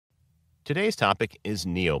Today's topic is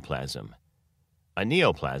neoplasm. A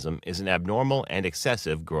neoplasm is an abnormal and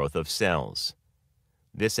excessive growth of cells.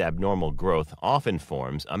 This abnormal growth often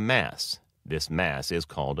forms a mass. This mass is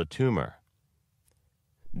called a tumor.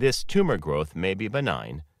 This tumor growth may be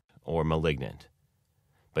benign or malignant.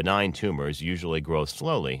 Benign tumors usually grow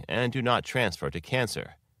slowly and do not transfer to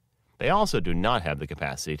cancer. They also do not have the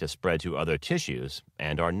capacity to spread to other tissues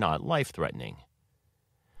and are not life-threatening.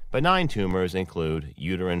 Benign tumors include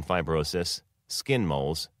uterine fibrosis, skin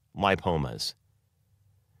moles, lipomas.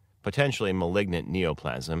 Potentially malignant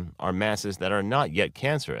neoplasm are masses that are not yet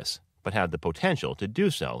cancerous, but have the potential to do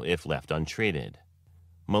so if left untreated.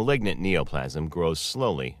 Malignant neoplasm grows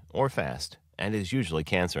slowly or fast and is usually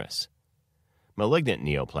cancerous. Malignant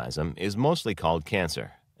neoplasm is mostly called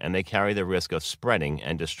cancer, and they carry the risk of spreading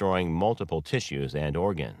and destroying multiple tissues and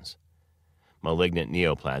organs. Malignant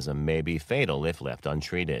neoplasm may be fatal if left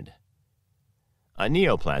untreated. A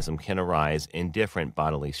neoplasm can arise in different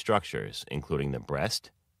bodily structures, including the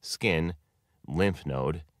breast, skin, lymph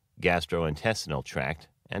node, gastrointestinal tract,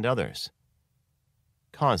 and others.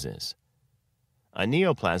 Causes. A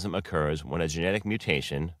neoplasm occurs when a genetic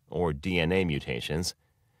mutation, or DNA mutations,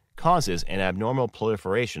 causes an abnormal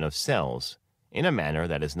proliferation of cells in a manner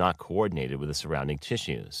that is not coordinated with the surrounding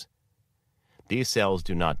tissues. These cells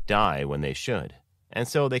do not die when they should, and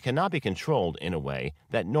so they cannot be controlled in a way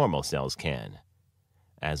that normal cells can.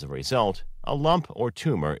 As a result, a lump or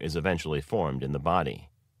tumor is eventually formed in the body.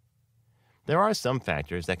 There are some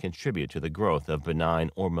factors that contribute to the growth of benign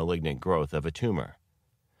or malignant growth of a tumor.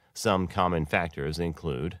 Some common factors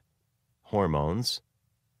include hormones,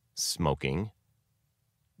 smoking,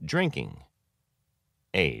 drinking,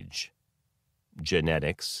 age,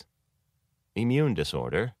 genetics, immune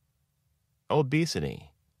disorder,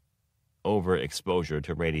 obesity, overexposure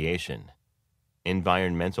to radiation,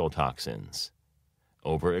 environmental toxins,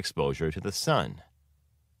 overexposure to the sun,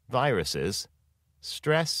 viruses,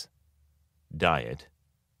 stress, diet,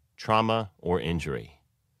 trauma or injury.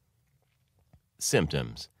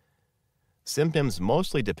 Symptoms. Symptoms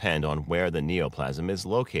mostly depend on where the neoplasm is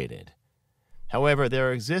located. However,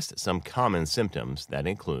 there exist some common symptoms that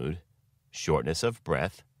include shortness of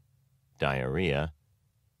breath, diarrhea,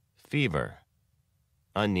 fever,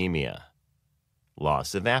 anemia,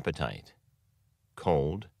 loss of appetite,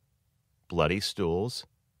 cold, bloody stools,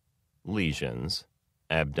 lesions,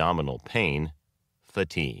 abdominal pain,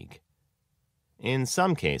 fatigue. In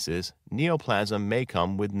some cases, neoplasm may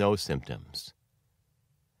come with no symptoms.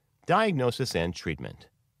 Diagnosis and treatment.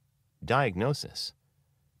 Diagnosis.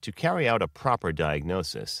 To carry out a proper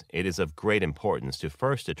diagnosis, it is of great importance to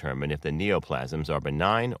first determine if the neoplasms are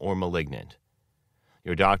benign or malignant.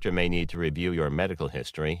 Your doctor may need to review your medical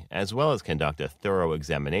history as well as conduct a thorough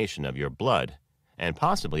examination of your blood and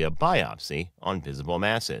possibly a biopsy on visible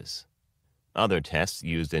masses. Other tests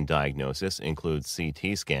used in diagnosis include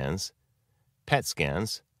CT scans, PET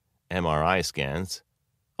scans, MRI scans,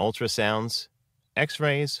 ultrasounds,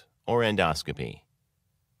 X-rays, or endoscopy.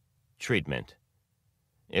 Treatment.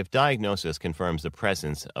 If diagnosis confirms the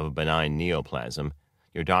presence of a benign neoplasm,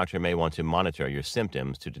 your doctor may want to monitor your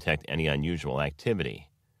symptoms to detect any unusual activity.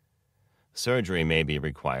 Surgery may be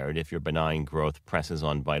required if your benign growth presses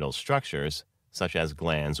on vital structures, such as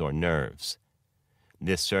glands or nerves.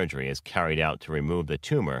 This surgery is carried out to remove the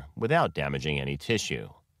tumor without damaging any tissue.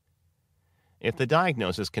 If the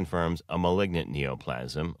diagnosis confirms a malignant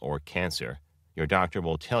neoplasm or cancer, your doctor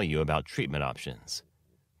will tell you about treatment options.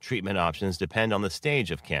 Treatment options depend on the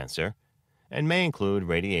stage of cancer and may include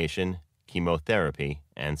radiation, chemotherapy,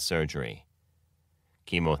 and surgery.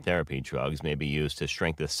 Chemotherapy drugs may be used to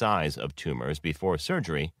shrink the size of tumors before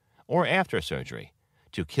surgery or after surgery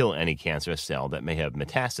to kill any cancer cell that may have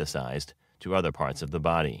metastasized to other parts of the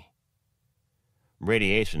body.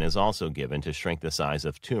 Radiation is also given to shrink the size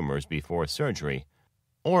of tumors before surgery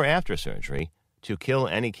or after surgery to kill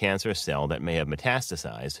any cancer cell that may have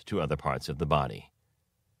metastasized to other parts of the body.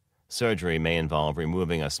 Surgery may involve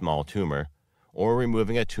removing a small tumor or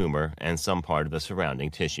removing a tumor and some part of the surrounding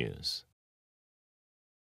tissues.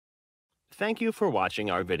 Thank you for watching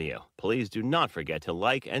our video. Please do not forget to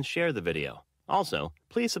like and share the video. Also,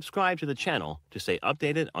 please subscribe to the channel to stay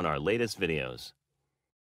updated on our latest videos.